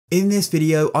In this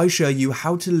video, I show you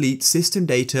how to delete system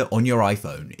data on your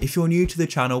iPhone. If you're new to the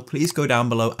channel, please go down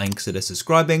below and consider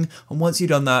subscribing. And once you've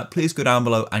done that, please go down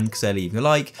below and consider leaving a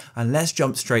like. And let's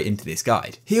jump straight into this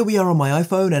guide. Here we are on my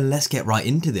iPhone and let's get right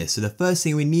into this. So the first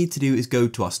thing we need to do is go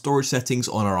to our storage settings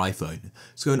on our iPhone.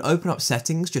 So go and open up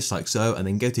settings just like so, and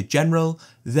then go to general.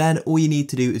 Then all you need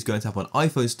to do is go and tap on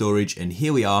iPhone storage, and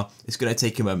here we are. It's going to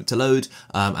take a moment to load.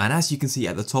 And as you can see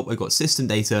at the top, I've got system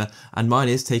data, and mine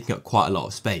is taking up quite a lot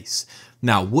of space.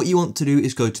 Now, what you want to do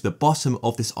is go to the bottom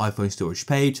of this iPhone storage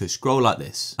page, so scroll like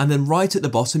this. And then right at the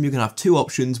bottom, you're gonna have two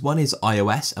options. One is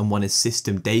iOS and one is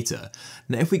system data.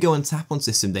 Now, if we go and tap on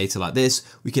system data like this,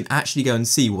 we can actually go and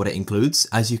see what it includes.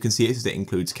 As you can see, it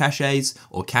includes caches,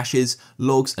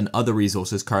 logs, and other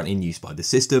resources currently in use by the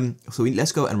system. So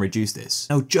let's go and reduce this.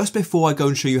 Now, just before I go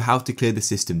and show you how to clear the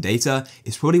system data,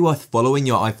 it's probably worth following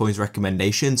your iPhone's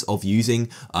recommendations of using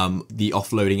the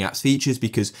offloading apps features,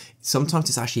 because sometimes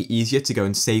it's actually easier to go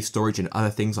and save storage and other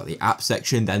things like the app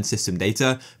section than system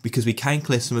data, because we can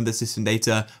clear some of the system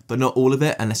data, but not all of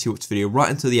it, unless you watch the video right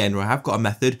until the end, where I have got a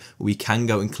method where we can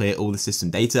go and clear all the system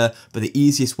data. But the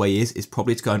easiest way is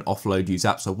probably to go and offload use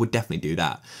apps, so I would definitely do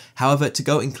that. However, to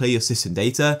go and clear your system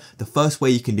data, the first way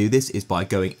you can do this is by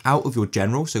going out of your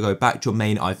general, so go back to your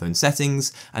main iPhone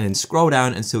settings and then scroll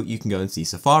down until you can go and see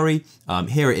Safari.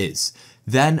 Here it is.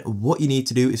 Then what you need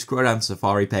to do is scroll down the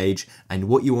Safari page, and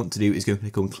what you want to do is go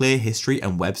click on clear history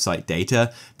and website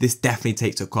data. This definitely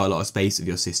takes up quite a lot of space of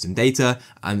your system data,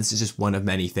 and this is just one of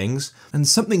many things. And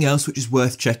something else which is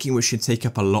worth checking, which should take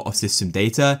up a lot of system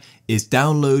data, is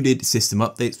downloaded system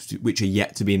updates which are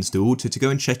yet to be installed. So to go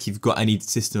and check if you've got any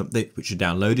system updates which are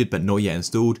downloaded but not yet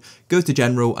installed, go to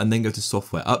general and then go to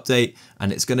software update,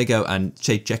 and it's going to go and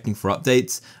checking for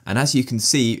updates. And as you can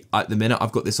see at the minute,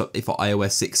 I've got this update for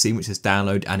iOS 16, which is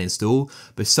download and install,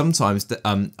 but sometimes the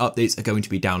updates are going to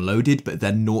be downloaded but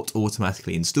they're not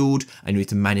automatically installed, and you need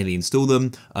to manually install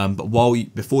them. But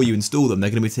before you install them, they're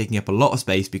going to be taking up a lot of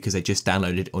space because they just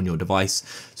downloaded on your device.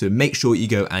 So make sure you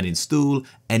go and install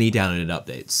any downloaded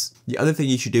updates. The other thing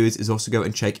you should do is also go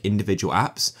and check individual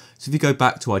apps. So if you go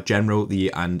back to our general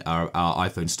and our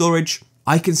iPhone storage,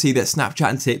 I can see that Snapchat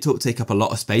and TikTok take up a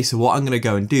lot of space. So what I'm going to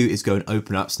go and do is go and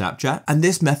open up Snapchat. And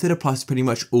this method applies to pretty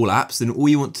much all apps. And all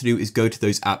you want to do is go to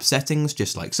those app settings,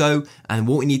 just like so. And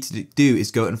what we need to do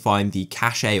is go and find the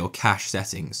cache or cache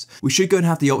settings. We should go and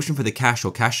have the option for the cache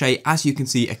or cache. As you can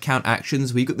see, account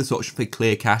actions, we've got this option for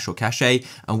clear cache or cache,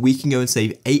 and we can go and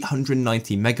save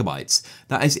 890 megabytes.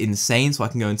 That is insane. So I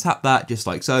can go and tap that just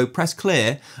like so, press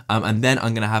clear, and then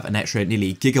I'm going to have an extra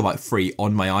nearly gigabyte free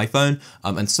on my iPhone.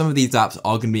 And some of these apps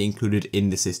are going to be included in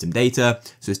the system data,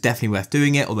 so it's definitely worth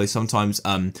doing it, although sometimes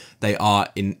they are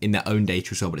in their own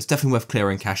data as well, but it's definitely worth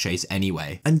clearing caches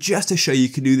anyway. And just to show you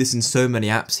can do this in so many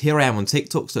apps, here I am on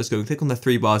TikTok, so let's go and click on the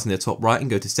three bars in the top right and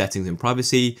go to settings and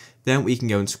privacy. Then we can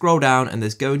go and scroll down, and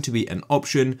there's going to be an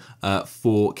option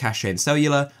for cache and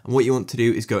cellular, and what you want to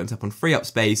do is go and tap on free up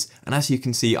space, and as you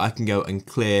can see, I can go and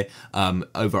clear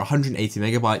over 180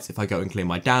 megabytes if I go and clear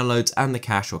my downloads and the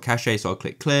cache or cache. So I'll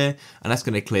click clear, and that's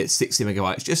going to clear 60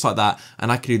 megabytes just like that,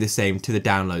 and I can do the same to the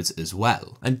downloads as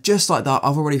well. And just like that,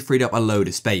 I've already freed up a load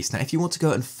of space. Now, if you want to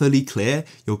go and fully clear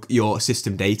your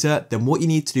system data, then what you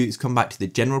need to do is come back to the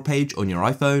general page on your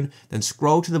iPhone, then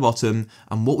scroll to the bottom,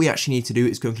 and what we actually need to do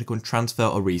is go and click on transfer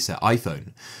or reset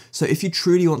iPhone. So if you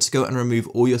truly want to go and remove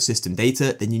all your system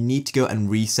data, then you need to go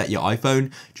and reset your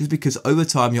iPhone, just because over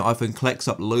time your iPhone collects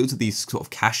up loads of these sort of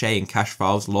cache and cache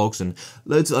files, logs, and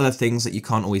loads of other things that you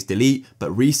can't always delete,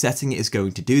 but resetting it is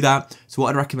going to do that. So what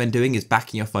I'd recommend doing is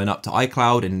backing your phone up to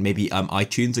iCloud and maybe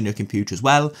iTunes on your computer as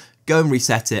well. Go and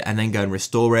reset it, and then go and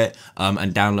restore it,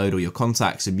 and download all your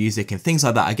contacts and music and things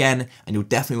like that again, and you'll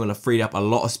definitely will have freed up a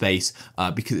lot of space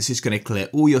because it's just going to clear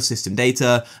all your system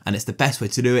data, and it's the best way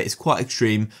to do it. It's quite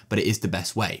extreme, but it is the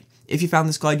best way. If you found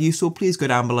this guide useful, please go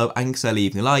down below and consider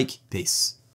leaving a like. Peace.